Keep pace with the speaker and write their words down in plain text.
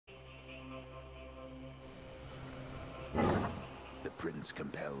prince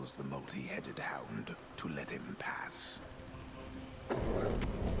compels the multi-headed hound to let him pass.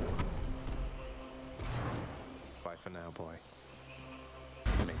 Bye for now, boy.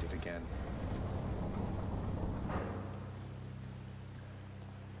 Made it again.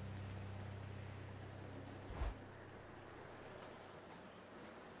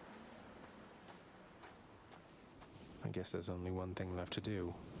 I guess there's only one thing left to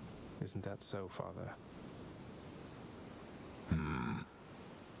do. Isn't that so, Father?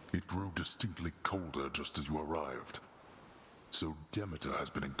 It grew distinctly colder just as you arrived. So Demeter has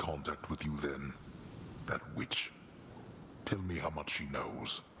been in contact with you then. That witch. Tell me how much she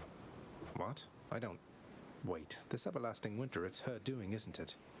knows. What? I don't... Wait, this everlasting winter, it's her doing, isn't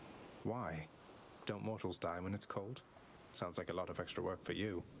it? Why? Don't mortals die when it's cold? Sounds like a lot of extra work for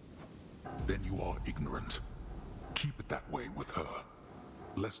you. Then you are ignorant. Keep it that way with her,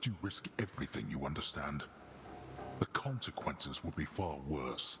 lest you risk everything you understand. The consequences would be far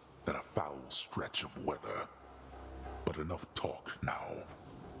worse than a foul stretch of weather. But enough talk now.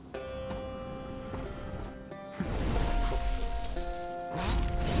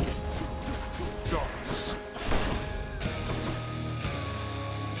 Darkness.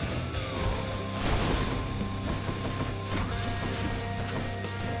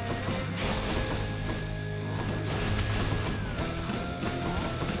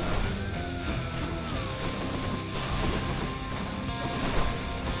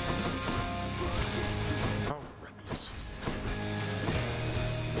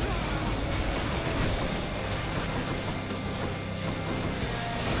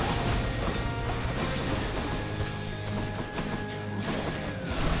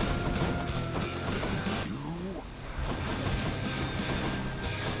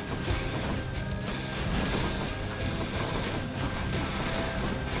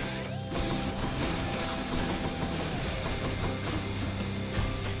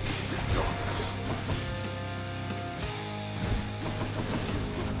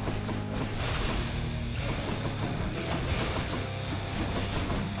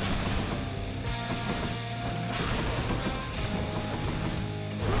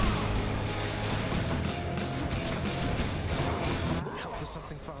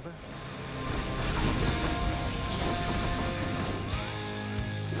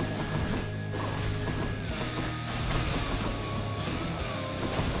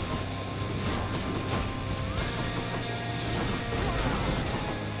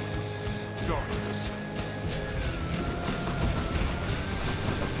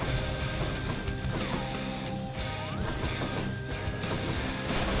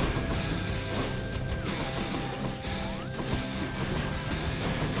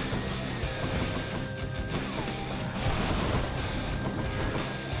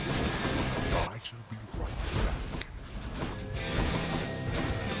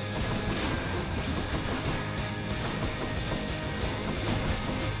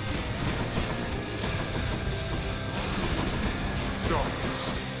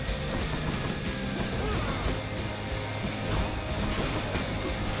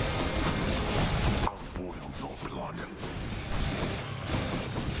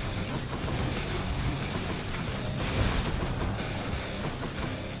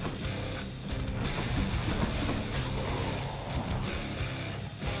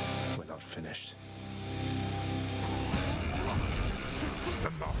 Finished.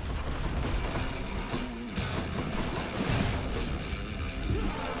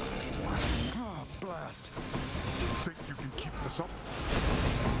 Oh, blast! Think you can keep this up?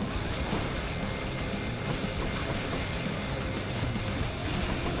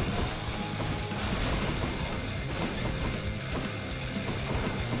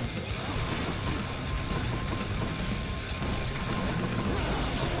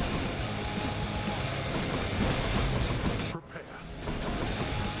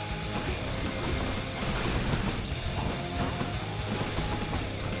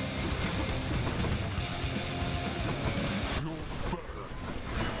 Your birth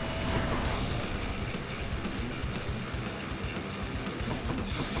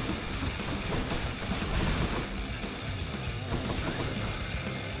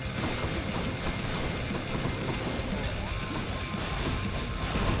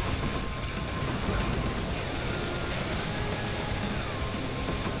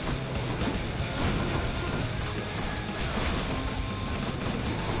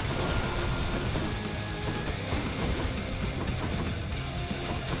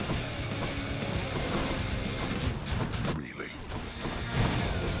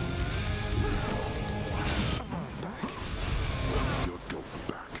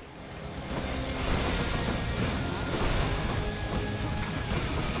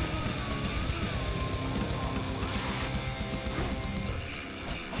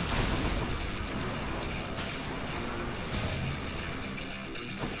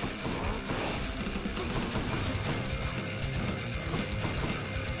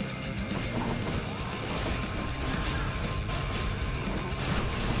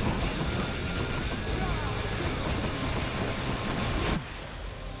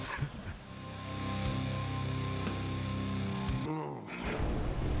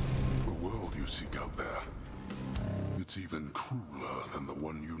It's even crueler than the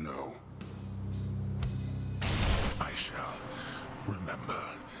one you know. I shall remember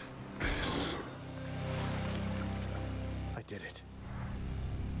this. I did it.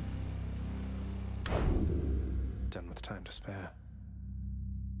 Done with time to spare.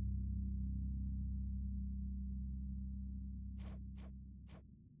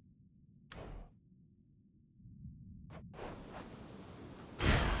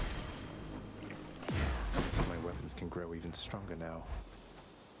 My weapons can grow even stronger now.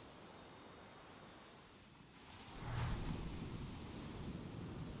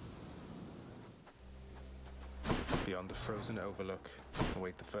 Beyond the frozen overlook,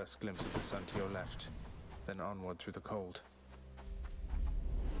 await the first glimpse of the sun to your left, then onward through the cold.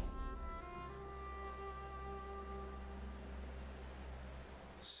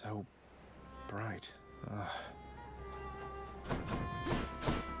 So bright.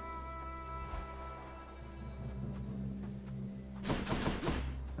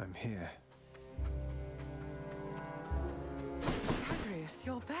 I'm here. Zagreus,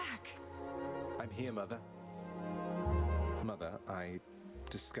 you're back. I'm here, Mother. Mother, I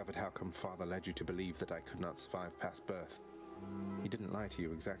discovered how come Father led you to believe that I could not survive past birth. He didn't lie to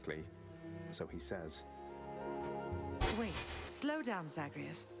you exactly, so he says. Wait, slow down,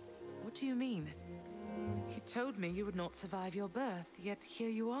 Zagreus. What do you mean? He told me you would not survive your birth, yet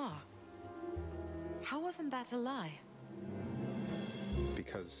here you are. How wasn't that a lie?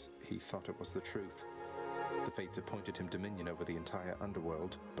 Because he thought it was the truth. The fates appointed him dominion over the entire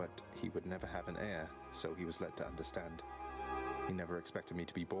underworld, but he would never have an heir, so he was led to understand. He never expected me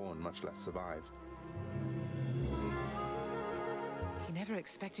to be born, much less survive. He never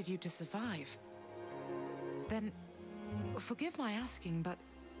expected you to survive. Then, forgive my asking, but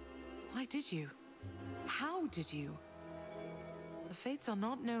why did you? How did you? The fates are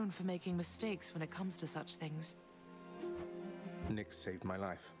not known for making mistakes when it comes to such things. Nyx saved my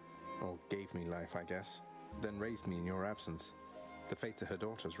life. Or gave me life, I guess. Then raised me in your absence. The fates are her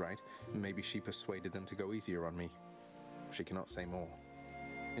daughters, right? Maybe she persuaded them to go easier on me. She cannot say more.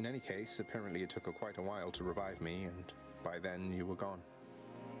 In any case, apparently it took her quite a while to revive me, and by then you were gone.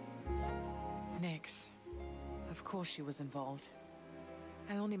 Nyx. Of course she was involved.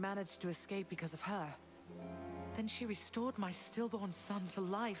 I only managed to escape because of her. Then she restored my stillborn son to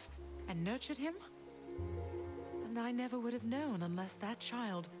life and nurtured him? And I never would have known unless that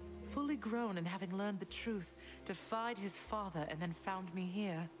child, fully grown and having learned the truth, defied his father and then found me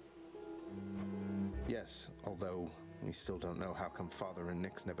here. Yes, although we still don't know how come Father and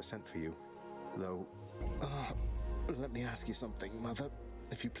Nyx never sent for you. Though, let me ask you something, Mother,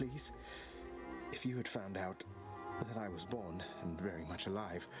 if you please. If you had found out that I was born and very much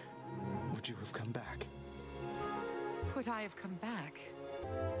alive, would you have come back? Would I have come back?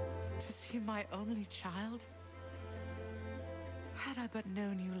 To see my only child? Had I but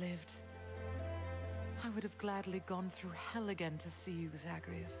known you lived, I would have gladly gone through hell again to see you,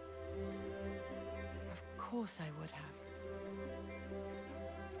 Zagreus. Of course I would have.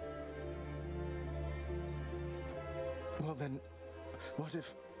 Well then, what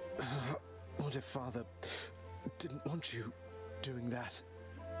if Father didn't want you doing that?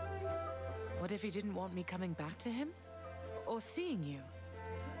 What if he didn't want me coming back to him? Or seeing you?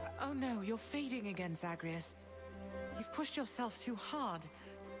 Oh no, you're fading again, Zagreus. You've pushed yourself too hard.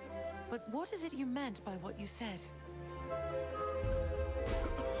 But what is it you meant by what you said?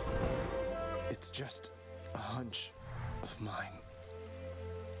 It's just a hunch of mine.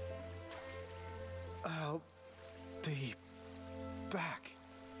 I'll be back.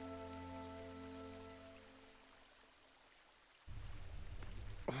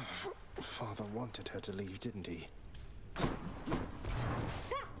 Father wanted her to leave, didn't he?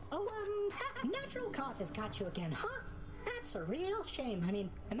 Natural causes got you again, huh? That's a real shame. I mean,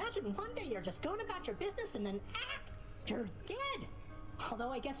 imagine one day you're just going about your business and then, you're dead. Although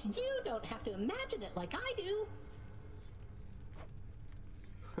I guess you don't have to imagine it like I do.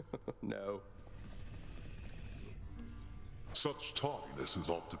 No. Such tardiness is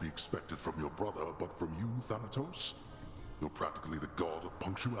oft to be expected from your brother, but from you, Thanatos? You're practically the god of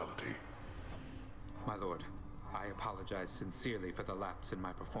punctuality. My lord, I apologize sincerely for the lapse in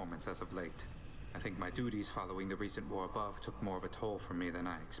my performance as of late. I think my duties following the recent war above took more of a toll from me than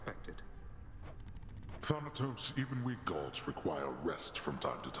I expected. Thanatos, even we gods require rest from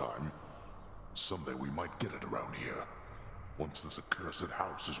time to time. Someday we might get it around here, once this accursed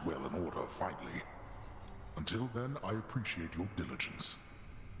house is well in order finally. Until then, I appreciate your diligence.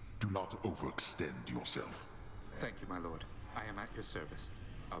 Do not overextend yourself. Thank you, my lord. I am at your service.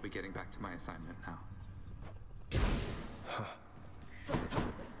 I'll be getting back to my assignment now.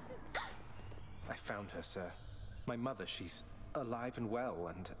 I found her, sir. My mother, she's alive and well,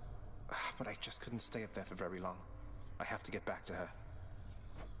 and... but I just couldn't stay up there for very long. I have to get back to her.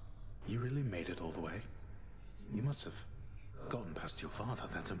 You really made it all the way? You must have gotten past your father.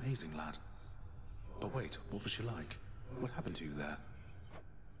 That's amazing, lad. But wait, what was she like? What happened to you there?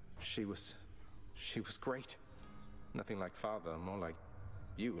 She was great. Nothing like father, more like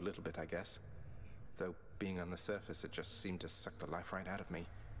you a little bit, I guess. Though being on the surface, it just seemed to suck the life right out of me.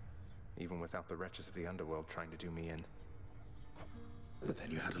 Even without the wretches of the underworld trying to do me in. But then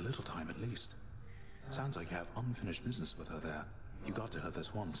you had a little time at least. Sounds like you have unfinished business with her there. You got to her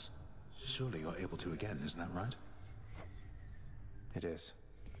this once. Surely you're able to again, isn't that right? It is.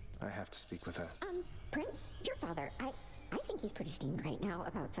 I have to speak with her. Prince, your father, I think he's pretty steamed right now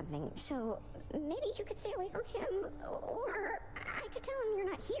about something, so maybe you could stay away from him, or I could tell him you're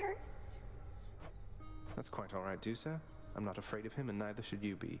not here. That's quite all right, Dusa. I'm not afraid of him, and neither should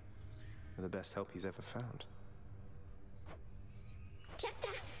you be. You're the best help he's ever found.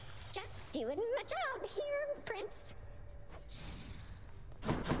 Just doing my job here, Prince.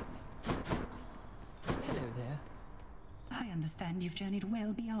 Hello there. I understand you've journeyed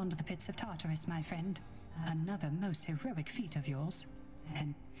well beyond the pits of Tartarus, my friend. Another most heroic feat of yours.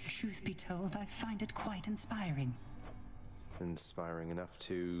 And truth be told, I find it quite inspiring. Inspiring enough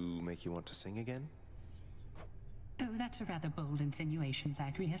to make you want to sing again? Oh, that's a rather bold insinuation,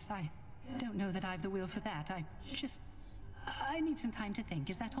 Zagreus. I don't know that I've the will for that. I need some time to think.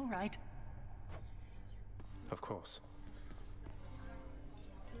 Is that all right? Of course.